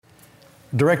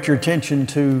Direct your attention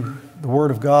to the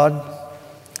Word of God,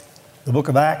 the book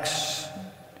of Acts,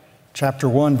 chapter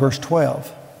 1, verse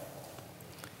 12.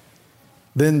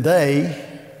 Then they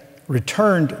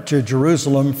returned to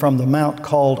Jerusalem from the mount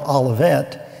called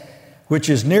Olivet, which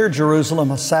is near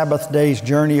Jerusalem, a Sabbath day's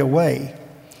journey away.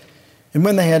 And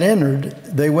when they had entered,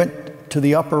 they went to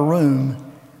the upper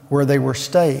room where they were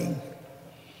staying.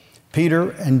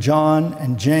 Peter and John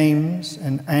and James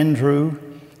and Andrew,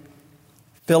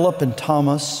 Philip and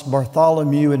Thomas,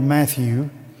 Bartholomew and Matthew,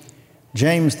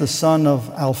 James the son of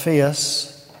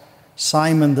Alphaeus,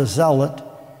 Simon the Zealot,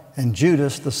 and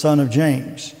Judas the son of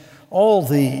James. All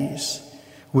these,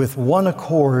 with one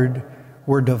accord,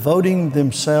 were devoting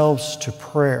themselves to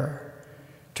prayer,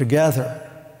 together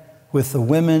with the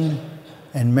women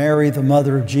and Mary, the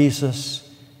mother of Jesus,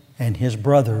 and his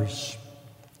brothers.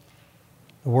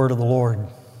 The word of the Lord.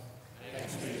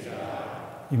 Thanks be to God.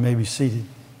 You may be seated.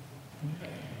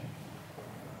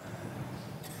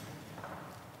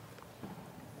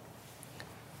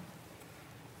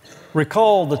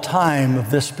 Recall the time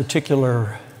of this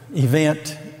particular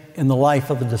event in the life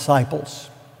of the disciples.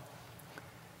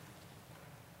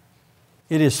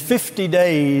 It is 50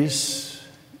 days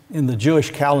in the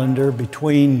Jewish calendar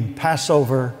between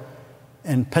Passover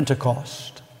and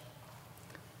Pentecost.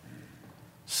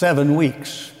 7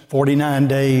 weeks, 49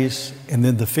 days, and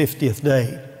then the 50th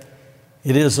day.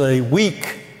 It is a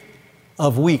week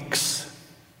of weeks.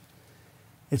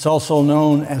 It's also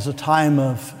known as a time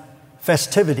of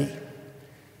festivity,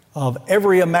 of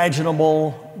every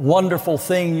imaginable, wonderful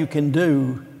thing you can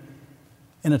do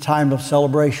in a time of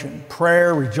celebration.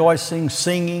 Prayer, rejoicing,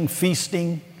 singing,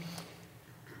 feasting.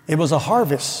 It was a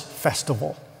harvest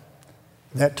festival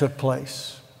that took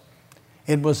place.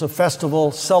 It was a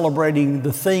festival celebrating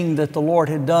the thing that the Lord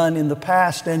had done in the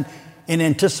past, and in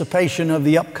anticipation of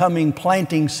the upcoming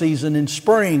planting season in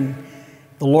spring,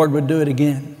 the Lord would do it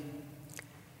again.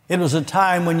 It was a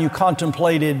time when you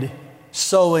contemplated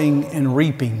sowing and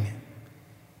reaping.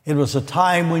 It was a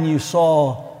time when you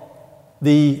saw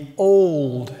the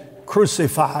old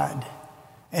crucified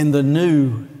and the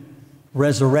new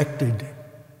resurrected.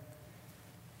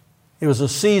 It was a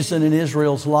season in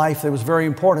Israel's life that was very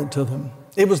important to them.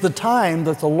 It was the time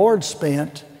that the Lord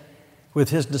spent with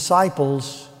his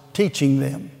disciples teaching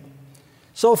them.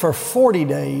 So for 40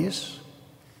 days,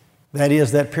 that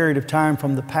is that period of time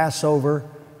from the Passover,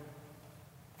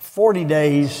 40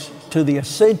 days to the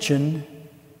Ascension,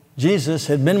 Jesus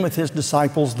had been with his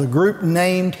disciples, the group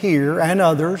named here and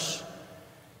others,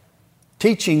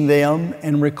 teaching them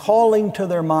and recalling to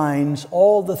their minds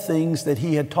all the things that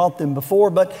he had taught them before,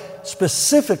 but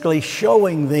specifically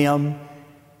showing them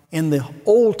in the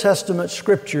Old Testament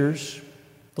scriptures,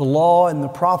 the law and the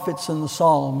prophets and the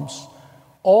Psalms,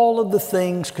 all of the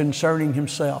things concerning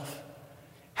himself,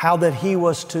 how that he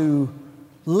was to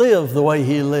live the way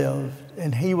he lived,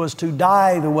 and he was to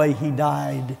die the way he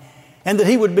died, and that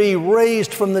he would be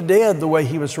raised from the dead the way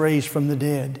he was raised from the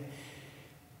dead.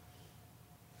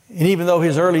 And even though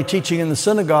his early teaching in the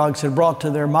synagogues had brought to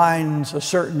their minds a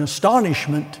certain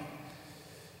astonishment,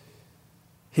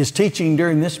 his teaching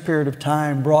during this period of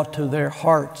time brought to their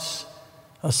hearts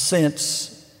a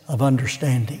sense of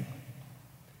understanding.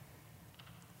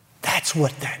 That's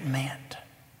what that meant.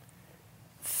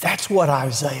 That's what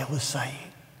Isaiah was saying.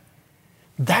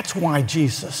 That's why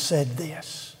Jesus said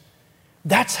this.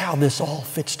 That's how this all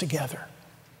fits together.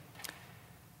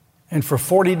 And for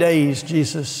 40 days,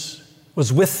 Jesus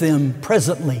was with them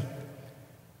presently,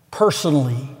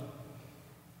 personally,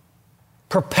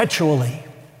 perpetually,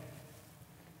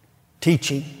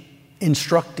 teaching,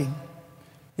 instructing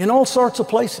in all sorts of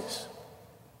places.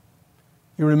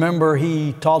 You remember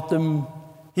he taught them,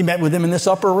 he met with them in this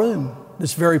upper room,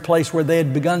 this very place where they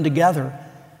had begun to gather.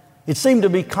 It seemed to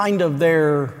be kind of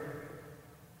their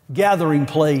gathering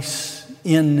place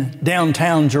in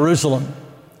downtown Jerusalem.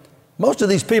 Most of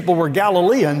these people were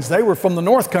Galileans. They were from the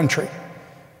north country.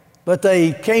 But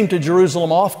they came to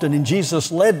Jerusalem often, and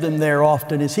Jesus led them there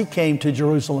often as he came to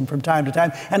Jerusalem from time to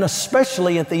time, and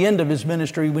especially at the end of his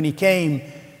ministry when he came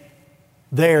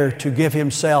there to give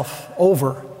himself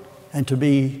over and to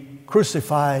be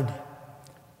crucified.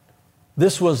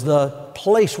 This was the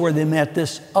place where they met,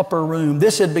 this upper room.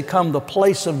 This had become the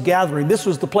place of gathering. This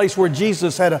was the place where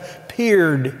Jesus had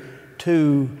appeared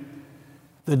to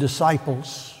the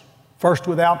disciples, first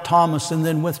without Thomas and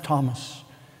then with Thomas.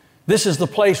 This is the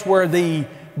place where the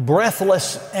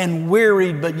breathless and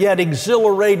wearied but yet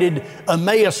exhilarated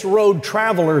Emmaus Road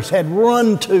travelers had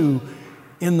run to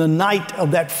in the night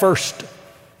of that first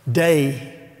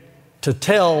day to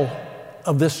tell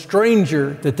of this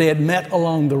stranger that they had met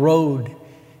along the road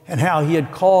and how He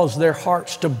had caused their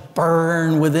hearts to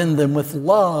burn within them with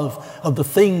love of the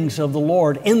things of the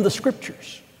Lord in the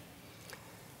Scriptures.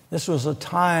 This was a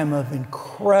time of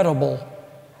incredible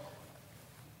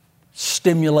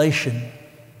stimulation,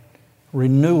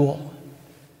 renewal.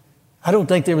 I don't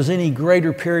think there was any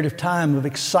greater period of time of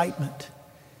excitement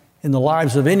in the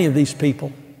lives of any of these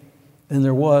people than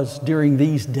there was during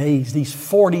these days, these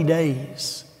 40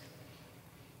 days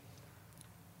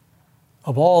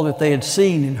of all that they had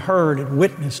seen and heard and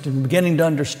witnessed and beginning to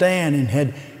understand and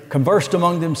had conversed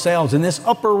among themselves. And this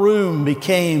upper room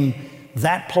became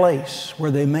that place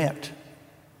where they met.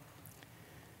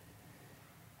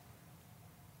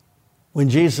 When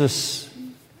Jesus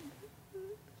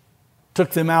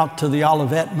took them out to the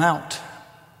Olivet Mount,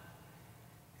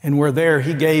 and where there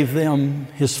He gave them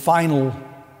His final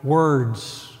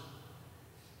words,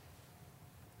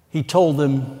 He told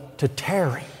them to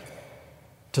tarry,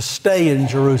 to stay in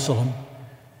Jerusalem.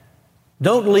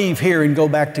 Don't leave here and go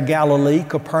back to Galilee,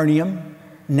 Capernaum,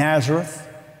 Nazareth,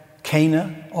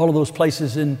 Cana, all of those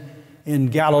places in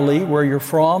Galilee where you're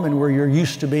from and where you're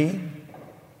used to being.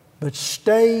 But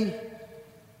stay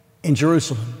in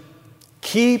Jerusalem.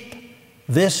 Keep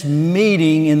this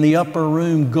meeting in the upper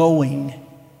room going.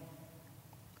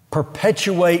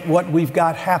 Perpetuate what we've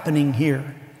got happening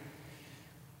here.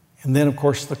 And then, of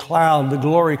course, the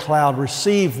glory cloud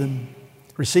received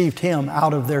Him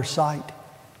out of their sight,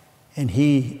 and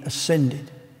He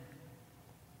ascended.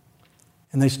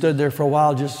 And they stood there for a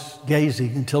while just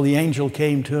gazing until the angel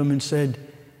came to him and said,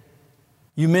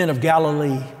 "You men of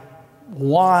Galilee,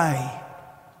 why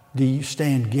do you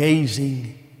stand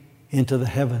gazing into the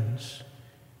heavens?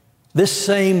 This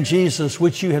same Jesus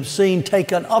which you have seen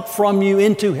taken up from you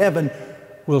into heaven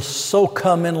will so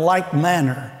come in like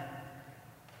manner."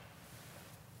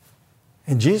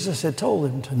 And Jesus had told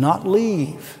him to not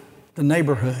leave the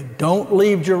neighborhood. Don't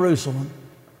leave Jerusalem.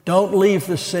 Don't leave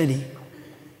the city.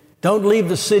 Don't leave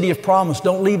the city of promise.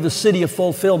 Don't leave the city of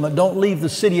fulfillment. Don't leave the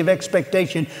city of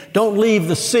expectation. Don't leave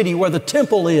the city where the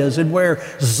temple is and where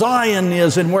Zion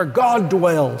is and where God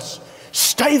dwells.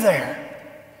 Stay there.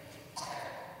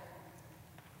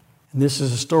 And this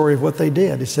is a story of what they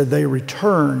did. It said they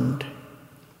returned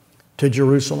to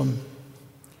Jerusalem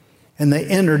and they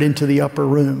entered into the upper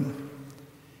room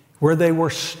where they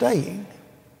were staying.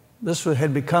 This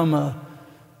had become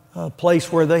a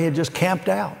place where they had just camped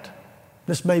out.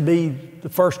 This may be the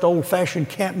first old-fashioned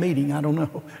camp meeting, I don't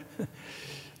know.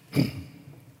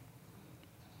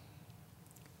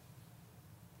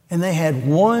 And they had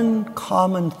one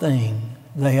common thing.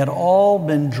 They had all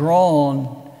been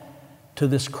drawn to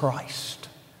this Christ.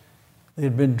 They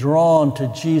had been drawn to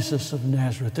Jesus of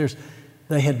Nazareth.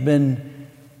 They had been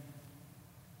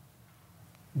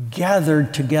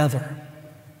gathered together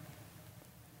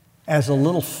as a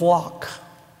little flock.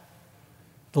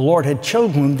 The Lord had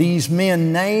chosen them. These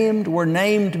men were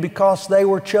named because they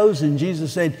were chosen.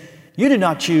 Jesus said, "You did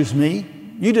not choose me.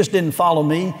 You just didn't follow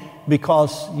me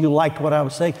because you liked what I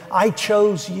was saying. I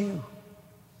chose you."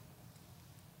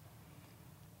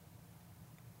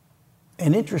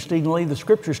 And interestingly, the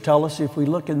Scriptures tell us, if we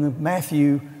look in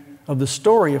Matthew, of the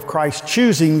story of Christ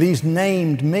choosing these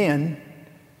named men,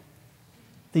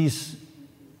 these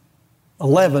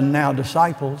 11 now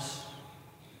disciples,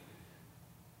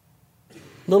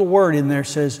 little word in there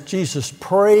says Jesus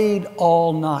prayed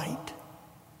all night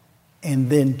and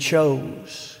then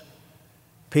chose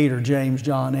Peter, James,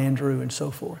 John, Andrew, and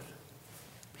so forth.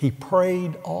 He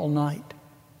prayed all night.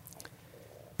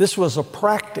 This was a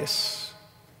practice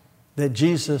that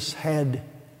Jesus had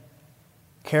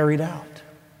carried out.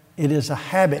 It is a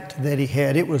habit that He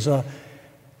had. It was a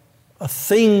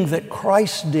thing that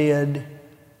Christ did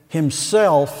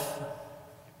Himself.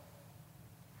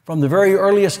 From the very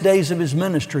earliest days of His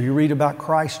ministry, you read about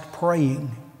Christ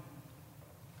praying.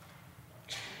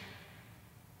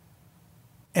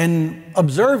 And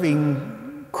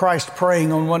observing Christ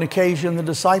praying on one occasion, the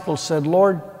disciples said,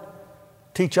 "Lord,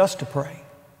 teach us to pray."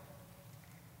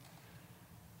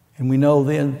 And we know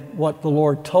then what the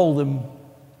Lord told them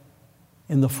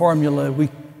in the formula we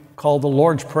call the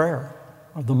Lord's Prayer,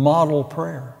 or the model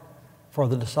prayer for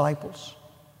the disciples.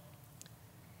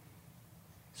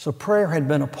 So prayer had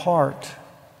been a part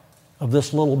of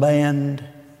this little band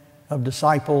of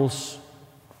disciples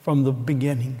from the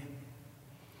beginning.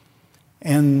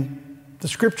 And the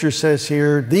Scripture says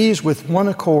here, these with one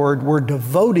accord were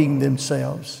devoting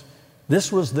themselves.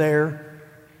 This was their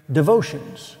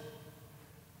devotions.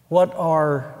 What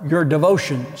are your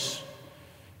devotions?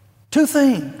 Two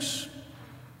things.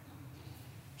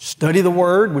 Study the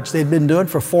Word, which they'd been doing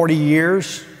for 40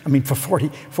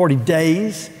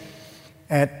 days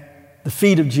at the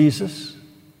feet of Jesus.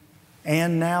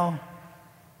 and now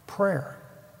prayer.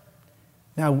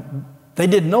 Now, they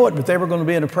didn't know it, but they were going to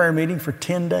be in a prayer meeting for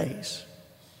 10 days.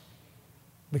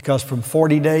 Because from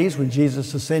 40 days when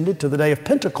Jesus ascended to the day of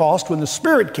Pentecost when the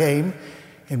Spirit came,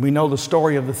 and we know the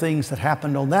story of the things that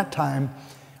happened on that time,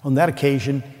 on that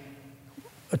occasion,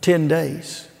 10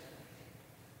 days.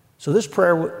 So this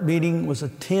prayer meeting was a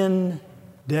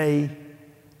 10-day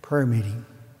prayer meeting.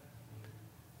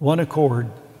 One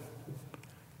accord,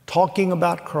 talking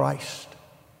about Christ,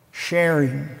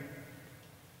 sharing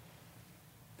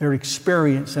their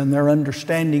experience and their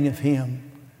understanding of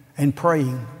Him, and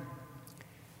praying.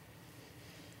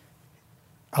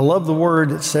 I love the word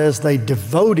that says they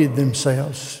devoted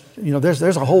themselves. You know,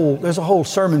 there's a whole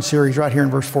sermon series right here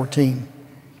in verse 14.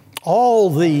 All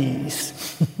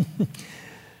these.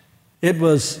 It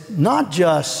was not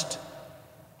just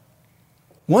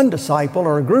one disciple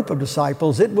or a group of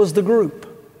disciples, it was the group.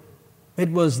 It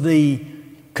was the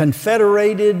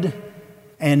confederated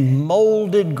and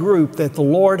molded group that the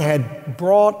Lord had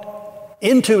brought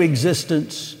into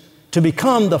existence to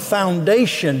become the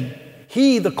foundation.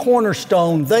 He, the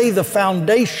cornerstone, they, the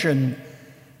foundation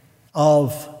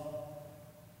of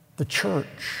the church.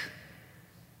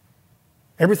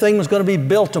 Everything was going to be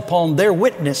built upon their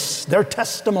witness, their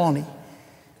testimony,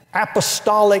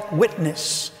 apostolic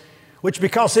witness, which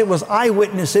because it was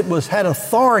eyewitness, had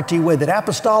authority with it.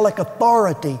 Apostolic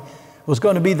authority was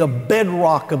going to be the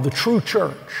bedrock of the true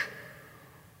church.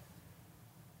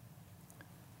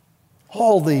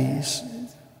 All these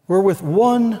were with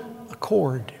one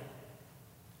accord.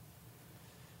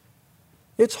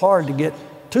 It's hard to get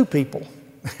two people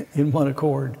in one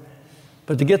accord,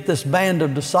 but to get this band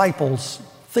of disciples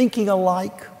thinking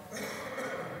alike,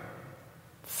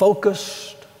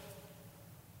 focused,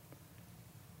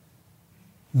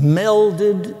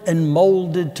 melded and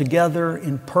molded together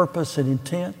in purpose and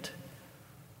intent.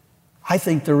 I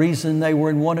think the reason they were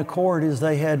in one accord is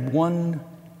they had one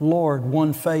Lord,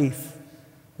 one faith,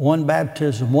 one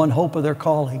baptism, one hope of their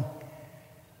calling.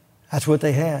 That's what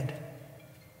they had.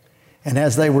 And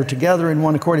as they were together in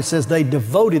one accord, it says they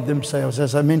devoted themselves.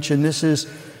 As I mentioned, this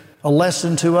is a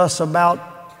lesson to us about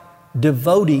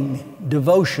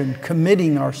devotion,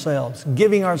 committing ourselves,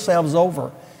 giving ourselves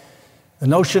over. The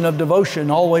notion of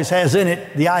devotion always has in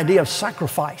it the idea of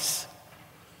sacrifice.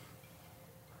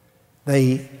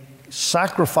 They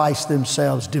sacrificed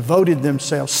themselves, devoted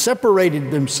themselves, separated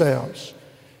themselves.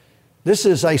 This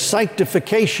is a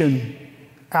sanctification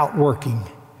outworking.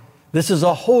 This is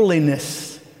a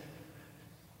holiness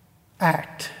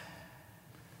act.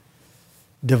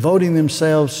 Devoting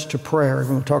themselves to prayer. We're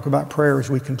going to talk about prayer as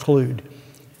we conclude.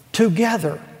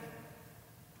 Together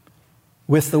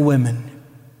with the women.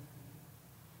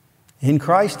 In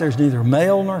Christ, there's neither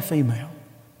male nor female,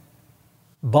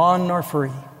 bond nor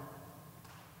free,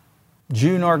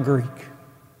 Jew nor Greek.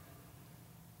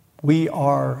 We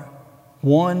are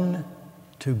one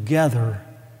together,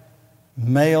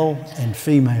 male and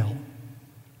female.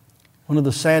 One of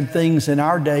the sad things in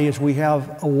our day is we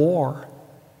have a war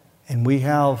and we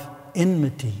have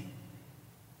enmity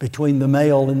between the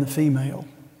male and the female.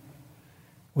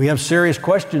 We have serious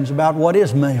questions about what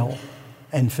is male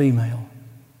and female.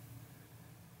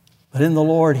 But in the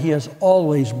Lord, He has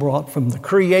always brought from the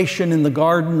creation in the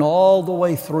garden all the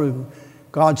way through,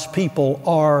 God's people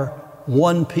are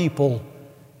one people,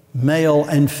 male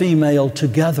and female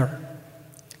together.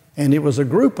 And it was a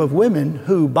group of women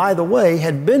who, by the way,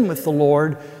 had been with the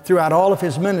Lord throughout all of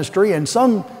His ministry. And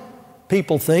some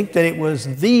people think that it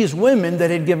was these women that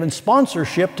had given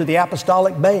sponsorship to the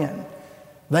apostolic band.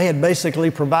 They had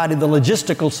basically provided the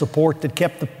logistical support that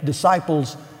kept the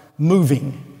disciples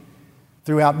moving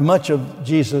throughout much of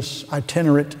Jesus'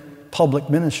 itinerant public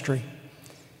ministry.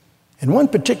 And one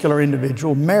particular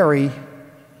individual, Mary,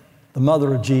 the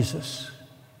mother of Jesus.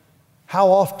 How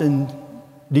often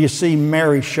do you see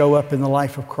Mary show up in the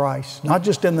life of Christ? Not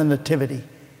just in the nativity,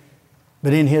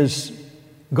 but in His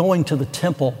going to the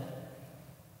temple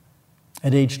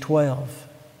at age 12.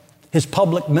 His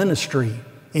public ministry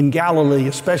in Galilee,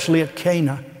 especially at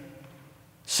Cana.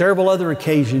 Several other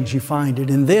occasions you find it.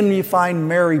 And then you find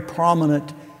Mary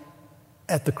prominent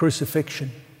at the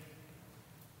crucifixion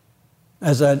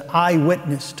as an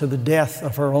eyewitness to the death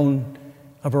of her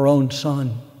own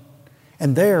son.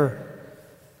 And there,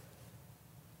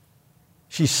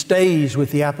 she stays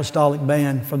with the apostolic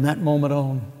band from that moment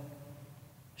on.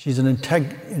 She's an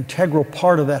integral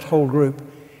part of that whole group.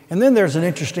 And then there's an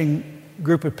interesting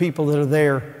group of people that are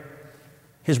there,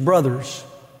 His brothers.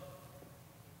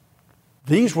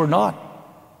 These were not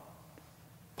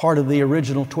part of the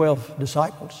original 12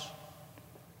 disciples.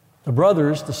 The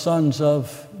brothers, the sons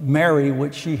of Mary,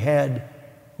 which she had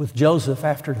with Joseph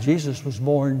after Jesus was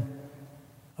born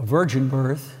a virgin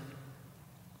birth.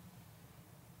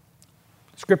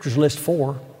 Scriptures list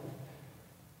 4. It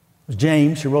was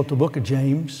James, who wrote the book of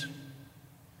James,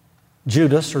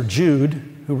 Judas, or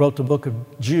Jude, who wrote the book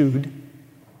of Jude,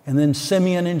 and then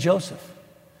Simeon and Joseph,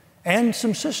 and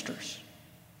some sisters.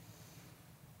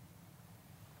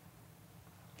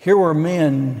 Here were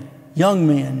men, young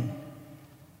men,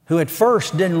 who at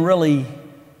first didn't really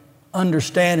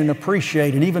understand and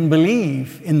appreciate and even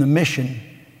believe in the mission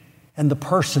and the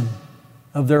person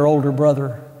of their older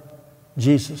brother,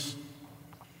 Jesus.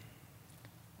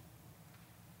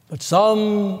 But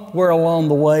somewhere along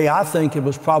the way, I think it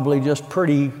was probably just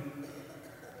pretty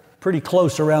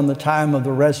close around the time of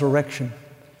the resurrection.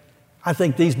 I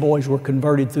think these boys were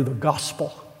converted through the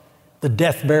gospel. The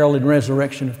death, burial, and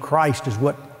resurrection of Christ is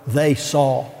what they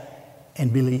saw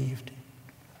and believed.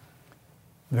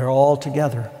 They're all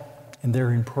together and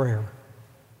they're in prayer.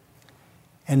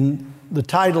 And the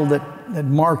title that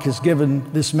Mark has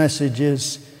given this message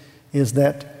is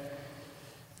that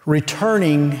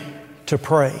returning to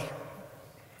pray.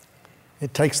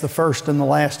 It takes the first and the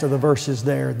last of the verses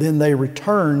there. Then they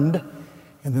returned,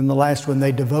 and then the last one,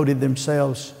 they devoted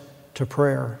themselves to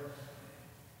prayer.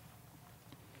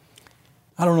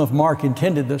 I don't know if Mark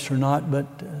intended this or not, but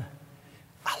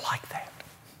I like that.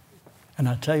 And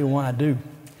I'll tell you why I do.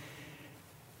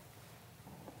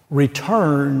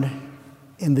 Return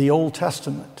in the Old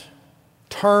Testament,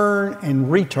 turn and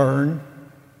return,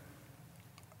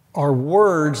 are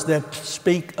words that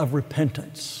speak of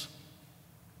repentance.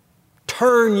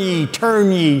 Turn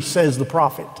ye, says the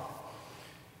prophet.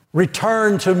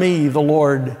 Return to me, the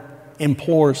Lord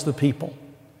implores the people.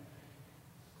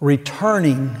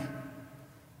 Returning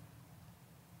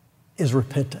is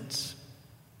repentance.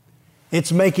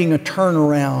 It's making a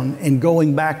turnaround and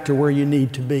going back to where you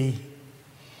need to be.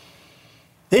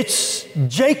 It's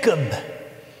Jacob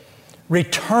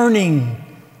returning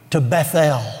to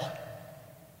Bethel.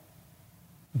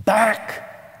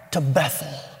 Back to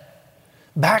Bethel.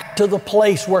 Back to the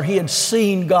place where he had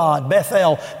seen God.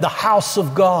 Bethel, the house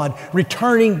of God.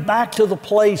 Returning back to the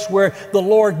place where the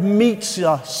Lord meets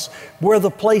us, where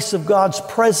the place of God's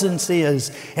presence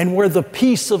is, and where the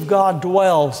peace of God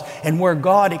dwells, and where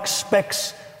God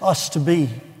expects us to be.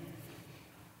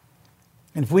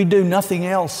 And if we do nothing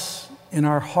else in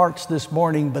our hearts this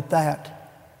morning but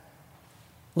that,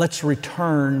 let's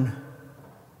return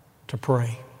to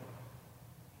pray.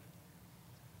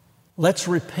 Let's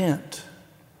repent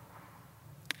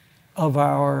of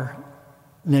our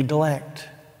neglect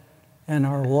and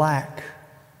our lack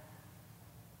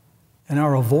and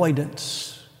our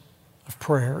avoidance of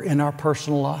prayer in our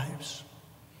personal lives.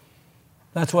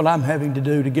 That's what I'm having to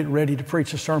do to get ready to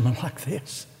preach a sermon like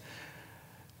this.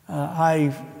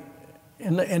 And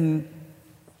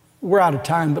we're out of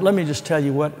time, but let me just tell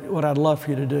you what I'd love for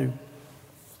you to do.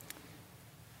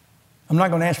 I'm not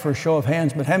going to ask for a show of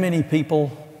hands, but how many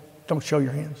people, don't show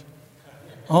your hands,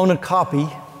 own a copy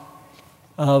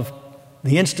of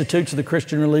The Institutes of the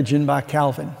Christian Religion by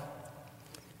Calvin?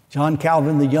 John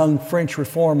Calvin, the young French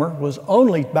reformer, was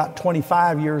only about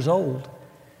 25 years old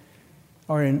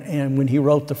and when he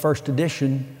wrote the first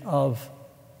edition of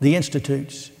The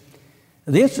Institutes.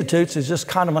 The Institutes is just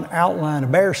kind of an outline, a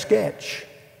bare sketch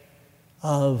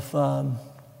of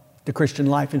the Christian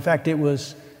life. In fact, it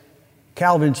was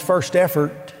Calvin's first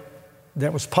effort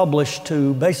that was published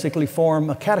to basically form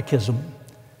a catechism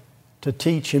to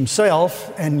teach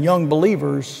himself and young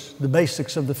believers the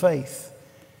basics of the faith.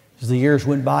 As the years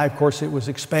went by, of course, it was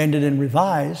expanded and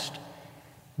revised,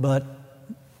 but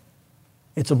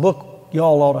it's a book you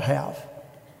all ought to have.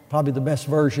 Probably the best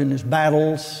version is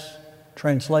Battles,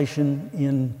 translation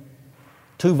in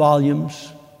 2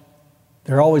 volumes.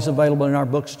 They're always available in our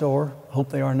bookstore. Hope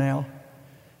they are now.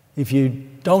 If you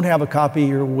don't have a copy,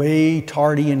 you're way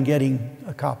tardy in getting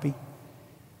a copy.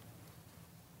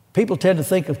 People tend to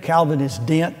think of Calvin as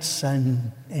dense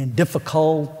and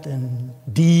difficult and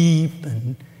deep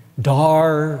and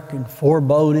dark and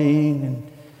foreboding,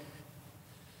 and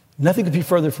nothing could be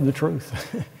further from the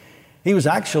truth. He was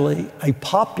actually a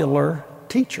popular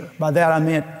teacher. By that I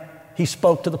meant he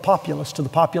spoke to the populace, to the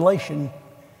population.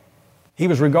 He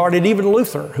was regarded, even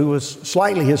Luther, who was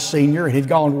slightly his senior and had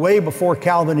gone way before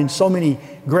Calvin in so many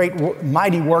great,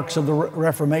 mighty works of the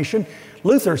Reformation.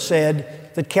 Luther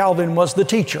said that Calvin was the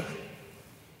teacher.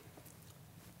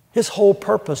 His whole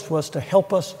purpose was to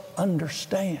help us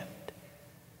understand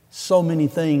so many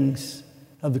things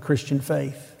of the Christian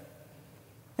faith.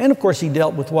 And of course, he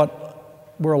dealt with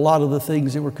what were a lot of the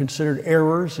things that were considered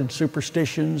errors and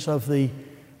superstitions of the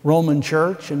Roman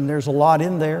Church, and there's a lot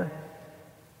in there.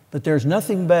 But there's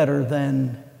nothing better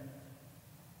than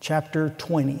chapter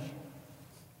 20.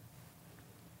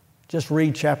 Just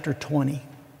read chapter 20.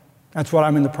 That's what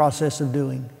I'm in the process of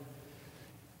doing.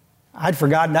 I'd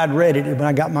forgotten I'd read it. When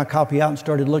I got my copy out and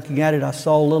started looking at it, I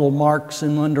saw little marks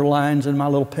and underlines in my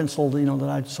little pencil, that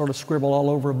I'd sort of scribble all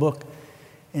over a book,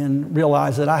 and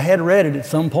realized that I had read it at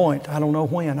some point. I don't know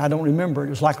when. I don't remember. It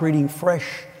was like reading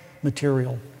fresh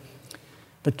material.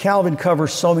 But Calvin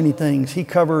covers so many things. He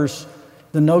covers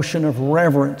the notion of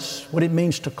reverence, what it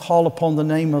means to call upon the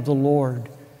name of the Lord,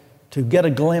 to get a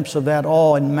glimpse of that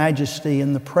awe and majesty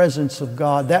in the presence of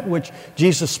God, that which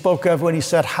Jesus spoke of when he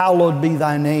said, "Hallowed be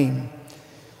thy name."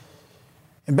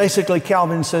 And basically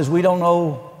Calvin says we don't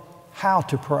know how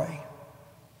to pray.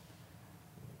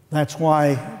 That's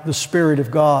why the Spirit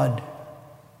of God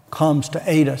comes to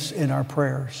aid us in our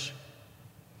prayers.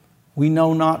 We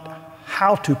know not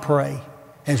how to pray.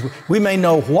 As we may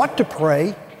know what to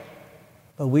pray,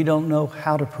 but we don't know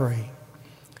how to pray.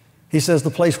 He says the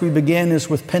place we begin is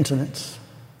with penitence,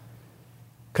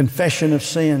 confession of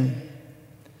sin,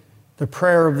 the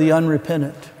prayer of the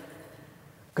unrepentant.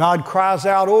 God cries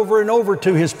out over and over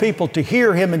to His people to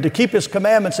hear Him and to keep His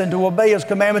commandments and to obey His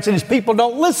commandments, and His people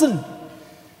don't listen.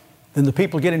 Then the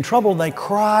people get in trouble and they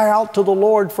cry out to the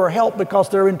Lord for help because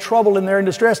they're in trouble and they're in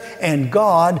distress, and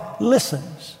God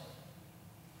listens.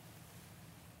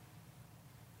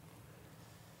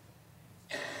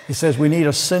 He says we need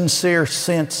a sincere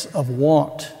sense of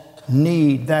want,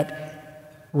 need,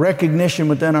 that recognition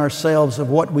within ourselves of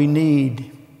what we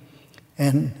need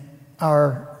and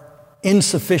our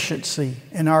insufficiency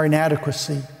and our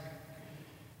inadequacy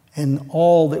and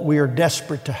all that we are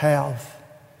desperate to have.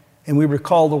 And we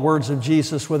recall the words of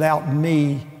Jesus, "Without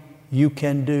me, you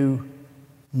can do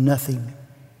nothing."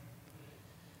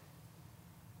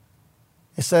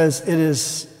 It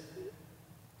says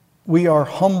we are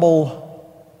humble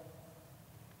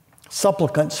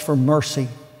supplicants for mercy,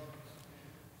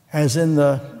 as in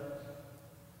the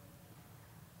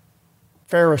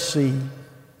Pharisee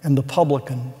and the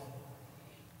publican.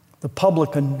 The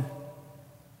publican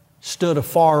stood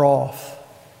afar off,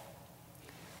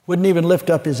 wouldn't even lift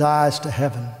up his eyes to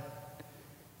heaven,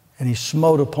 and he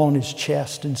smote upon his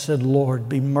chest and said, "Lord,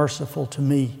 be merciful to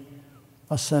me,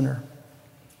 a sinner."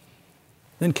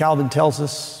 Then Calvin tells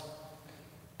us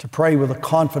to pray with a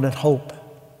confident hope.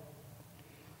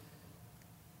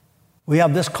 We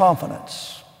have this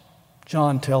confidence,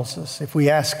 John tells us, if we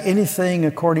ask anything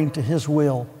according to His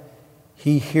will,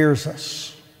 He hears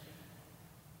us.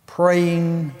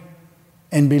 Praying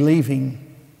and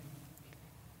believing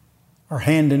are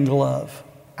hand in glove.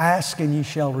 Ask and ye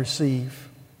shall receive.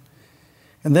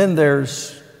 And then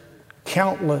there's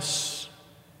countless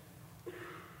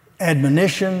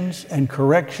admonitions and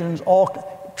corrections, all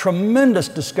tremendous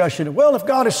discussion. Well, if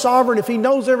God is sovereign, if He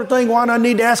knows everything, why do I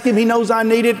need to ask Him? He knows I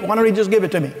need it. Why don't He just give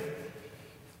it to me?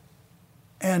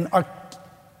 And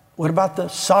what about the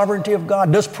sovereignty of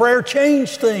God? Does prayer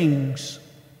change things?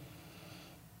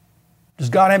 Does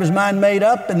God have His mind made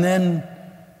up and then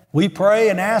we pray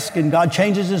and ask and God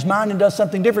changes His mind and does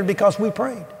something different because we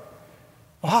prayed?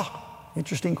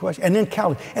 Interesting question. And then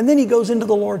Calvin. And then he goes into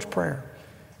the Lord's Prayer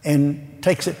and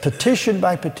takes it petition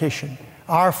by petition.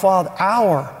 Our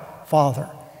Father,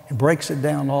 and breaks it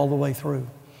down all the way through.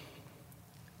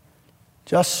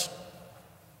 Just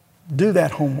do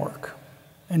that homework.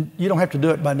 And you don't have to do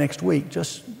it by next week.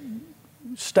 Just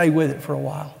stay with it for a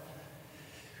while.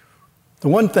 The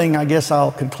one thing I guess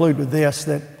I'll conclude with this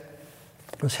that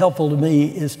was helpful to me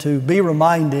is to be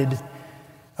reminded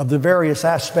of the various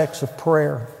aspects of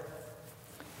prayer.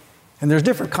 And there's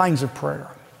different kinds of prayer,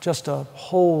 just a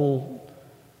whole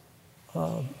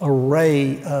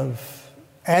array of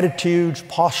attitudes,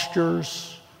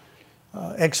 postures,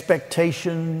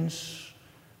 expectations,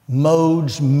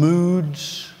 modes,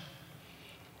 moods.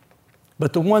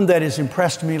 But the one that has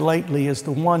impressed me lately is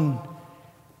the one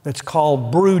that's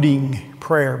called brooding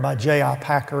prayer by J.I.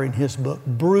 Packer in his book,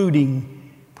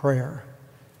 Brooding Prayer.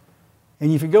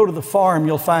 And if you go to the farm,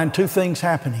 you'll find two things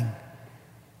happening.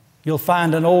 You'll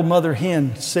find an old mother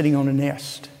hen sitting on a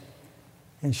nest.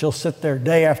 And she'll sit there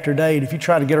day after day. And if you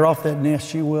try to get her off that nest,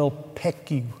 she will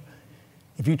peck you.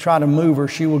 If you try to move her,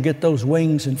 she will get those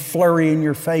wings and flurry in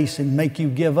your face and make you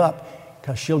give up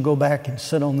because she'll go back and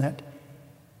sit on that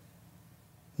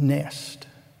nest.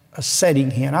 A setting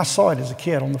hen. I saw it as a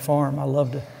kid on the farm. I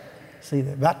loved to see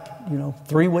that. About,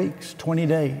 3 weeks, 20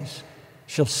 days,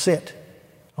 she'll sit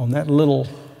on that little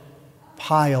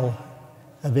pile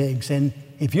of eggs. And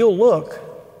if you'll look,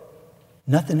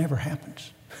 nothing ever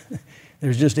happens.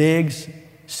 There's just eggs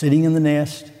sitting in the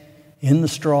nest, in the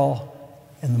straw,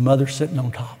 and the mother sitting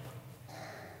on top.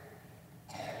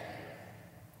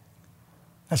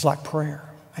 That's like prayer.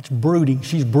 That's brooding.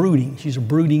 She's brooding. She's a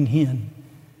brooding hen.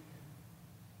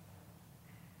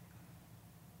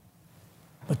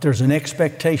 But there's an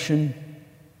expectation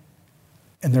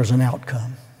and there's an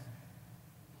outcome.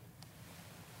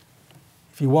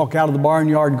 If you walk out of the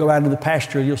barnyard and go out into the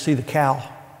pasture, you'll see the cow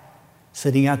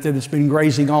sitting out there that's been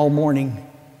grazing all morning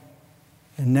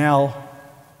and now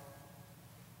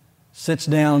sits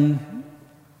down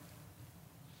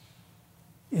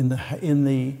in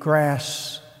the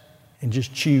grass and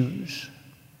just chewing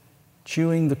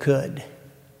the cud,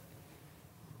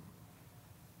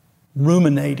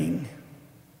 ruminating.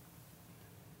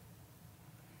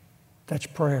 That's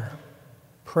prayer.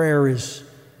 Prayer is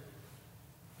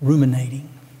ruminating,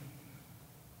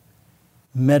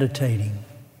 meditating,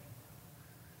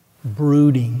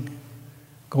 brooding,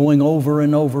 going over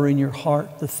and over in your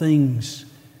heart the things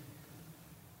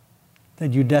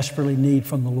that you desperately need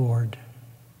from the Lord,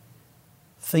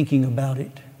 thinking about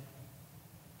it,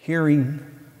 hearing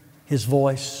His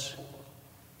voice,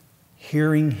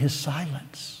 hearing His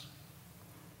silence,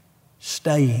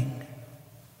 staying.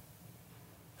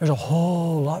 There's a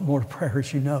whole lot more to prayer,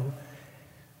 as you know,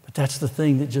 but that's the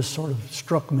thing that just sort of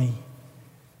struck me.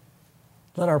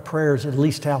 Let our prayers at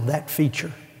least have that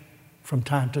feature from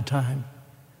time to time.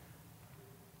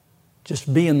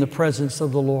 Just be in the presence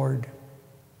of the Lord,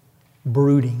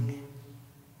 brooding,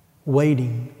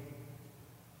 waiting,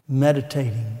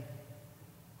 meditating,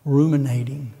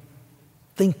 ruminating,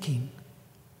 thinking.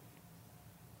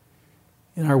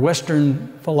 In our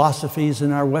Western philosophies,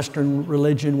 in our Western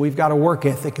religion, we've got a work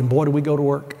ethic, and boy, do we go to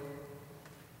work.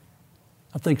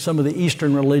 I think some of the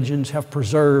Eastern religions have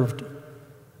preserved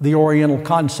the Oriental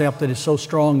concept that is so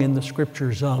strong in the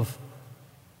Scriptures of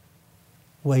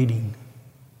waiting,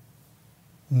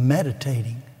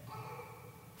 meditating.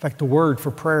 In fact, the word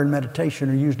for prayer and meditation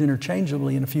are used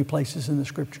interchangeably in a few places in the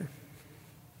Scripture.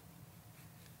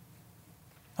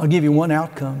 I'll give you one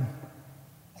outcome.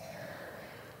 The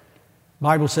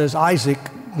Bible says Isaac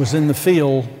was in the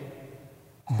field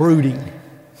brooding,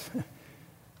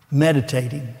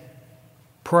 meditating,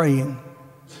 praying,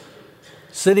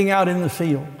 sitting out in the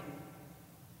field.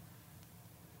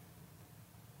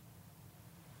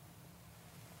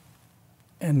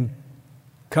 And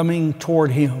coming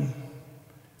toward him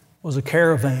was a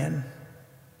caravan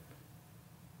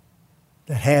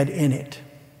that had in it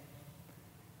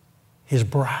his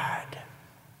bride.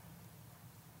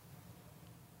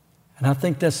 And I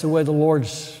think that's the way the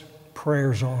Lord's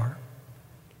prayers are.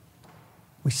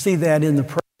 We see that in the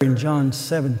prayer in John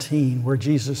 17, where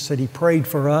Jesus said He prayed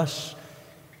for us.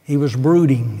 He was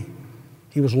brooding.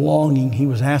 He was longing. He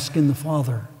was asking the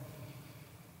Father.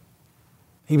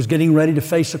 He was getting ready to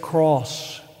face a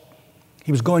cross.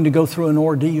 He was going to go through an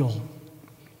ordeal.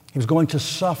 He was going to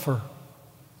suffer.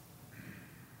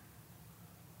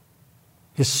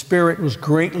 His spirit was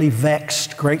greatly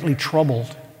vexed, greatly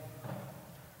troubled.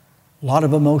 A lot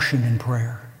of emotion in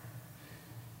prayer.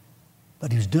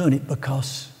 But he was doing it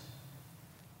because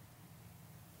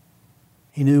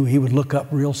he knew he would look up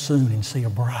real soon and see a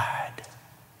bride.